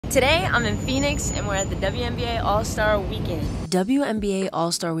Today, I'm in Phoenix, and we're at the Wnba Allstar Weekend. Wnba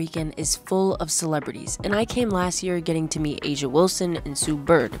Allstar Weekend is full of celebrities, and I came last year getting to meet A'ja Wilson and Sue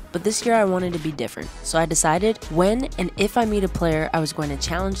Bird, but this year I wanted to be different. So I decided when and if I meet a player, I was going to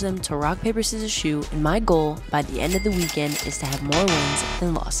challenge them to rock, paper, scissors, shoot, and my goal by the end of the weekend is to have more wins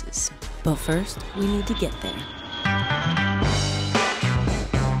than losses. But first, we need to get there.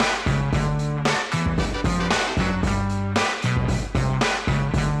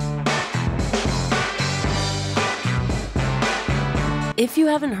 If you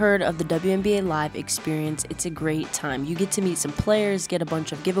haven't heard of the WNBA Live experience, it's a great time. You get to meet some players, get a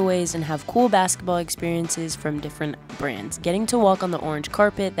bunch of giveaways, and have cool basketball experiences from different brands. Getting to walk on the orange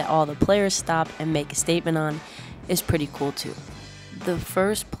carpet that all the players stop and make a statement on is pretty cool too. The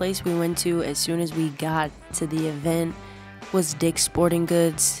first place we went to as soon as we got to the event was Dick's Sporting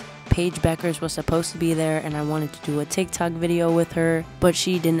Goods. Paige Beckers was supposed to be there, and I wanted to do a TikTok video with her, but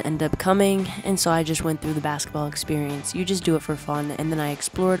she didn't end up coming, and so I just went through the basketball experience. You just do it for fun, and then I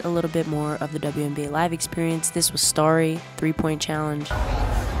explored a little bit more of the WNBA Live experience. This was Starry, 3-point challenge.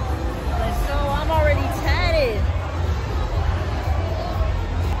 Let's go, I'm already tatted.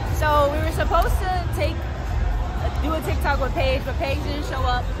 So we were supposed to do a TikTok with Paige, but Paige didn't show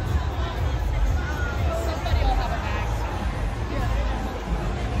up.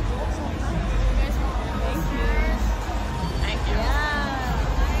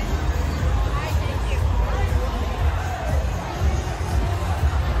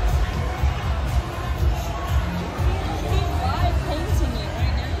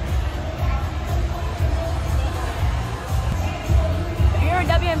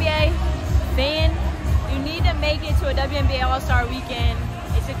 WNBA fan, you need to make it to a Wnba All-Star Weekend.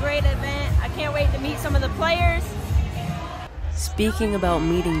 It's a great event. I can't wait to meet some of the players. Speaking about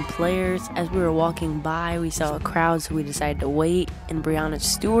meeting players, as we were walking by, we saw a crowd, so we decided to wait, and Brianna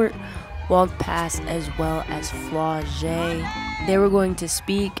Stewart walked past, as well as Flau'jae. They were going to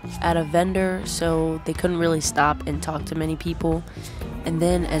speak at a vendor, so they couldn't really stop and talk to many people. And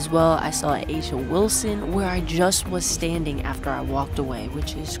then as well, I saw A'ja Wilson, where I just was standing after I walked away,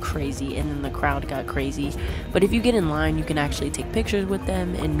 which is crazy, and then the crowd got crazy. But if you get in line, you can actually take pictures with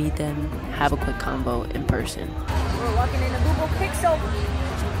them and meet them, have a quick combo in person. We're walking in the Google Pixel.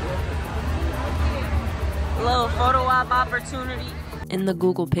 A little photo op opportunity. In the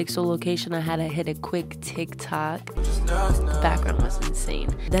Google Pixel location, I had to hit a quick TikTok. The background was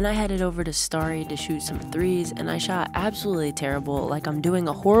insane. Then I headed over to Starry to shoot some threes, and I shot absolutely terrible, like I'm doing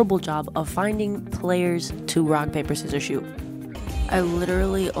a horrible job of finding players to rock, paper, scissors, shoot. I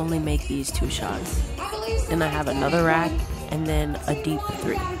literally only make these 2 shots. Then I have another rack, and then a deep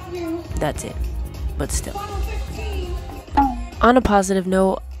 3. That's it, but still. On a positive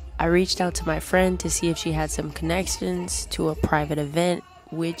note, I reached out to my friend to see if she had some connections to a private event,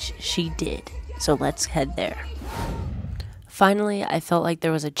 which she did. So let's head there. Finally, I felt like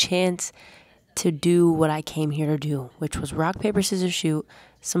there was a chance to do what I came here to do, which was rock, paper, scissors, shoot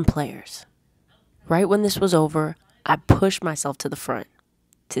some players. Right when this was over, I pushed myself to the front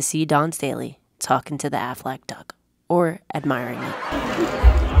to see Dawn Staley talking to the Aflac duck, or admiring it.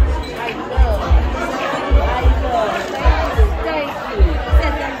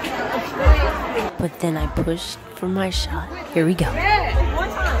 But then I pushed for my shot. Here we go. One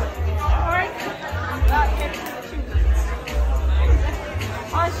time. All right.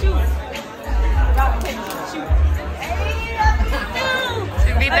 On shoot. Shoot.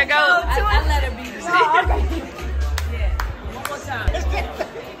 She beat the goat. I let her beat the goat. Yeah. One more time.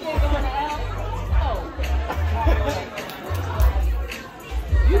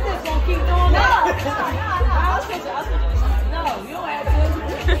 You just gonna keep doing that? I'll switch it. No, you don't have to.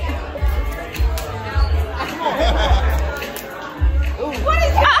 What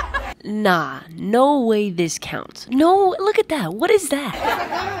is that? Nah, no way this counts. No, look at that. What is that?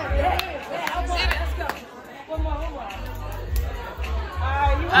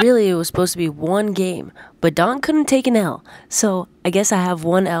 Really, it was supposed to be one game, but Dawn couldn't take an L, so I guess I have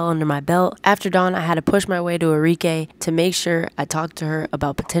 1 L under my belt. After Dawn, I had to push my way to Arike to make sure I talked to her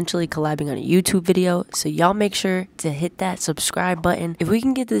about potentially collabing on a YouTube video, so y'all make sure to hit that subscribe button. If we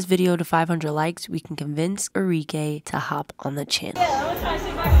can get this video to 500 likes, we can convince Arike to hop on the channel.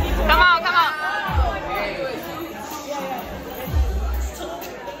 Come on, come on.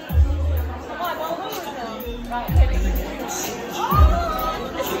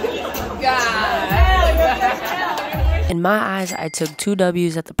 In my eyes, I took 2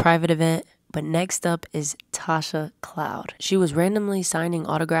 W's at the private event, but next up is Tasha Cloud. She was randomly signing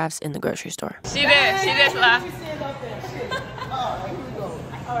autographs in the grocery store. She did laugh.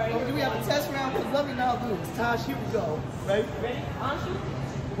 Alright, do we have a test round? Because let me know how to do this. Tosh, here we go. Ready? On shoot.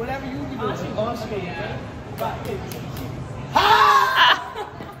 Whatever you can do. On screen.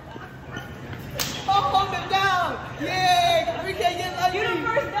 Hold him down. Yeah, we can't get lucky. You the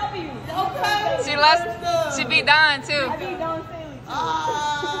first W. Okay. She beat Don too. I beat Don Staley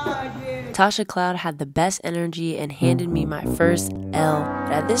too. Yeah. Tasha Cloud had the best energy and handed me my first L.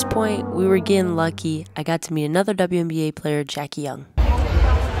 But at this point, we were getting lucky. I got to meet another WNBA player, Jackie Young. I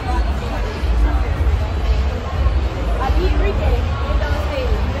beat Arike and Don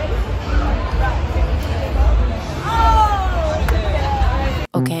Staley. You ready?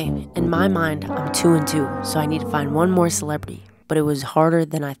 Okay, in my mind, I'm 2-2, so I need to find one more celebrity. But it was harder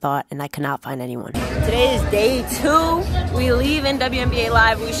than I thought, and I could not find anyone. Today is day 2. We leave in WNBA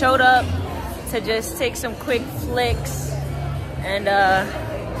Live. We showed up to just take some quick flicks and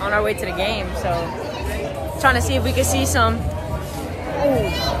on our way to the game. So trying to see if we can see some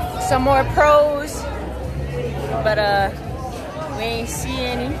more pros, but we ain't see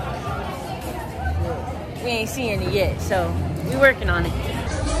any. We ain't see any yet, so we working on it.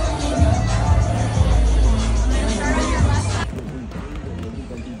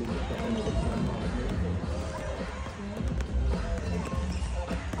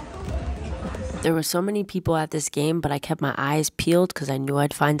 There were so many people at this game, but I kept my eyes peeled because I knew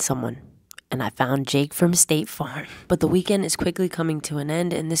I'd find someone. And I found Jake from State Farm. But the weekend is quickly coming to an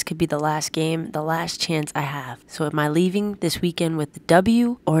end, and this could be the last game, the last chance I have. So am I leaving this weekend with the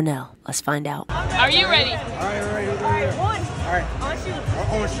W or an L? Let's find out. Are you ready? All right, ready. All right, one. All right. On shoot.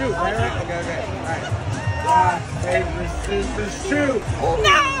 On shoot, right? Okay. All right. Favorite scissors, shoot.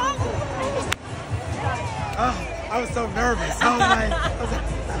 No! Oh, I was so nervous. I was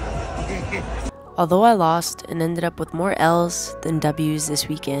like Although I lost and ended up with more L's than W's this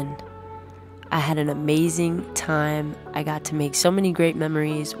weekend, I had an amazing time. I got to make so many great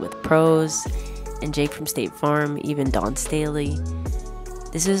memories with pros and Jake from State Farm, even Don Staley.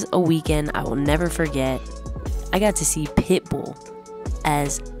 This is a weekend I will never forget. I got to see Pitbull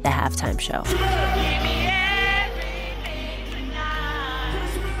as the halftime show.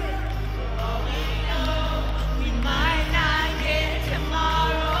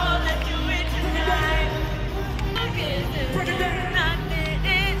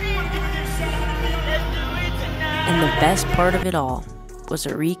 And the best part of it all was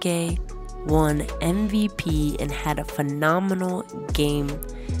Arike won MVP and had a phenomenal game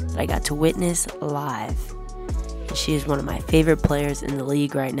that I got to witness live. And she is one of my favorite players in the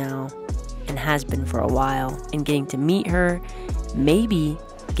league right now and has been for a while. And getting to meet her, maybe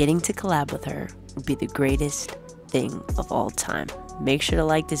getting to collab with her, would be the greatest thing of all time. Make sure to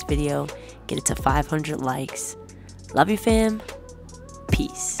like this video, get it to 500 likes. Love you, fam.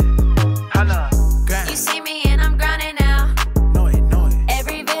 Peace.